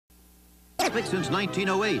Olympics since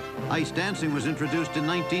 1908. Ice dancing was introduced in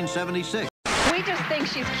 1976. We just think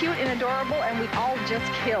she's cute and adorable, and we'd all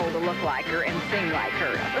just kill to look like her and sing like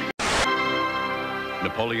her.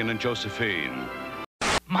 Napoleon and Josephine.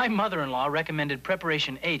 My mother-in-law recommended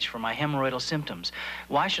Preparation H for my hemorrhoidal symptoms.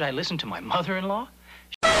 Why should I listen to my mother-in-law?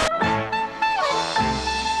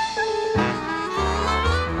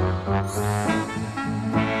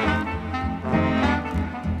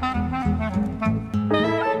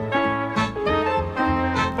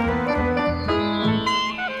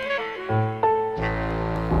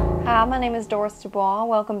 Hi, my name is Doris Dubois.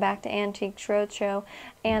 Welcome back to Antiques Roadshow,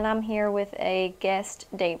 and I'm here with a guest,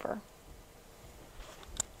 Daver.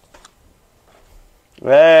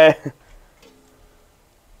 Hey.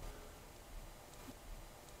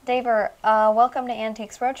 Daver, welcome to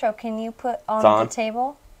Antiques Roadshow. Can you put on the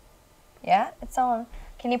table? Yeah, it's on.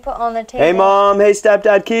 Can you put on the table? Hey, Mom. Hey,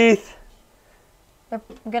 Stepdad Keith. I'm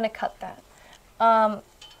going to cut that.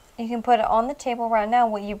 You can put it on the table right now,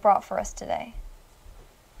 what you brought for us today.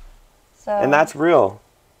 So. And that's real.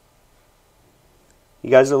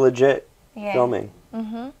 You guys are legit filming.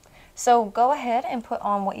 Mm-hmm. So go ahead and put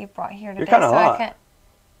on what you brought here today. You're kind of hot.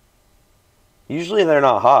 Usually they're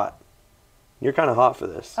not hot. You're kind of hot for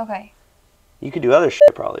this. Okay. You could do other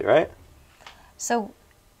shit probably, right? So,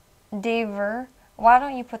 Daver, why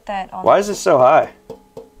don't you put that on? Why is this so high?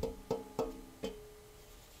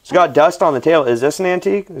 It's got dust on the tail. Is this an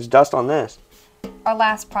antique? There's dust on this. Our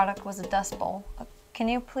last product was a dust bowl. Can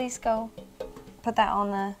you please go put that on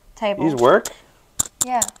the table? These work?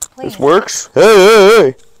 Yeah, please. This works?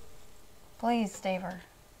 Hey! Please, Daver.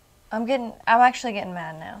 I'm actually getting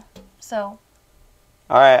mad now. So.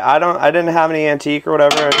 All right, I didn't have any antique or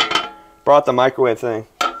whatever. I brought the microwave thing.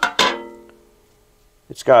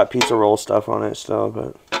 It's got pizza roll stuff on it still,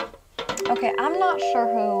 but. Okay, I'm not sure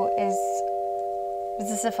who is. Is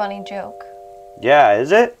this a funny joke? Yeah,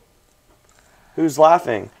 is it? Who's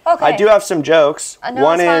laughing? Okay. I do have some jokes. No,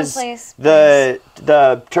 one is please.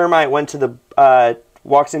 the termite went to the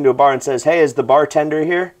walks into a bar and says, "Hey, is the bartender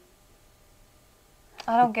here?"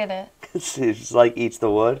 I don't get it. He just like eats the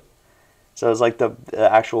wood. So it's like the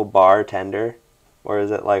actual bartender, or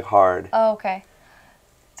is it like hard? Oh, okay.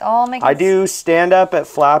 It's all making. I do stand up at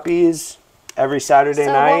Flappy's every Saturday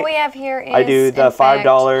night. So what we have here is I do the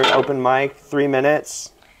 $5 open mic, 3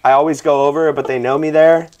 minutes. I always go over, but they know me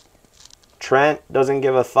there. Trent doesn't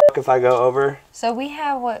give a fuck if I go over. So we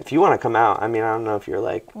have what? If you want to come out, I mean, I don't know if you're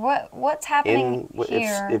like. What's happening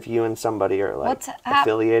here? If you and somebody are like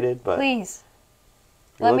affiliated, but. Please.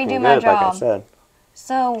 Let me do my job. Like I said.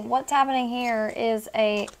 So what's happening here is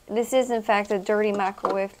this is in fact a dirty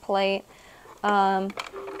microwave plate.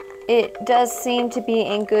 It does seem to be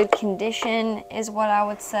in good condition, is what I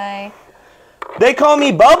would say. They call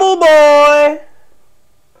me Bubble Boy.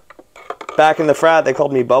 Back in the frat, they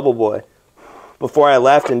called me Bubble Boy. Before I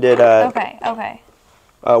left and did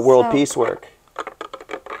world peace work.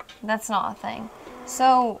 That's not a thing.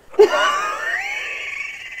 So.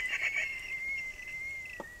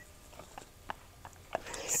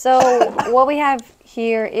 So what we have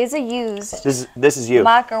here is a used this is you.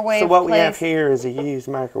 Microwave plate. So what we have here is a used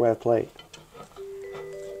microwave plate.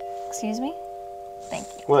 Excuse me? Thank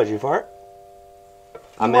you. What, did you fart?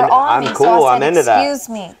 I'm cool. So I'm into that. Excuse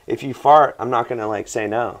me. If you fart, I'm not gonna like say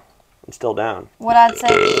no. I'm still down. What I'd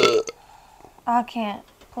say, I can't.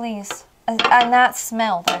 Please. And that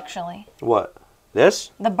smelled actually. What? This?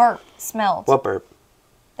 The burp smelled. What burp?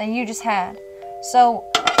 That you just had.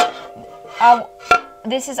 So,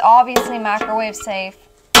 this is obviously microwave safe.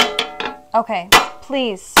 Okay,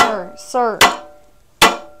 please, sir.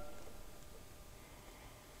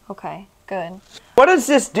 Okay, good. What is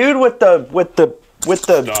this dude with the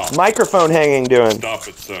microphone hanging doing? Stop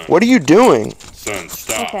it, son. What are you doing? Son,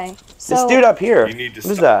 stop. Okay, so this dude up here. You need to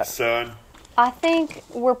what is stop, that? son. I think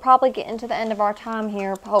we're probably getting to the end of our time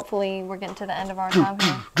here. Hopefully, we're getting to the end of our time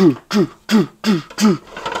here.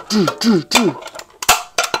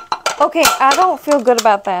 Okay, I don't feel good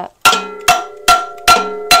about that.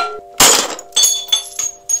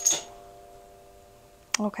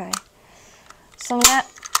 Okay. So now,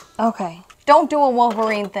 okay. Don't do a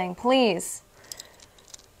Wolverine thing, please.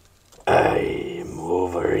 I'm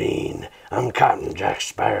Wolverine. I'm Captain Jack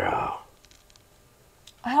Sparrow.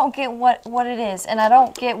 I don't get what it is, and I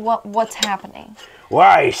don't get what's happening.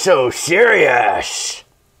 Why so serious?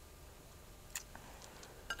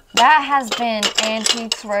 That has been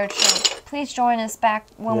Antiques Roadshow. Please join us back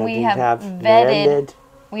when we have vetted.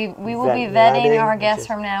 We will be vetting our guests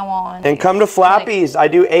from now on. And come to Flappy's. I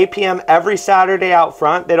do 8 p.m. every Saturday out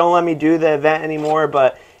front. They don't let me do the event anymore,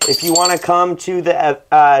 but If you want to come to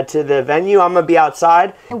the venue, I'm gonna be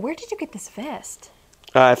outside. And where did you get this vest?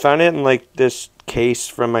 I found it in like this case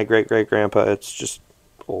from my great-great-grandpa. It's just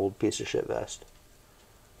old piece of shit vest.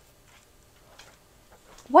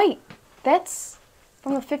 Wait, that's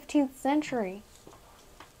from the 15th century.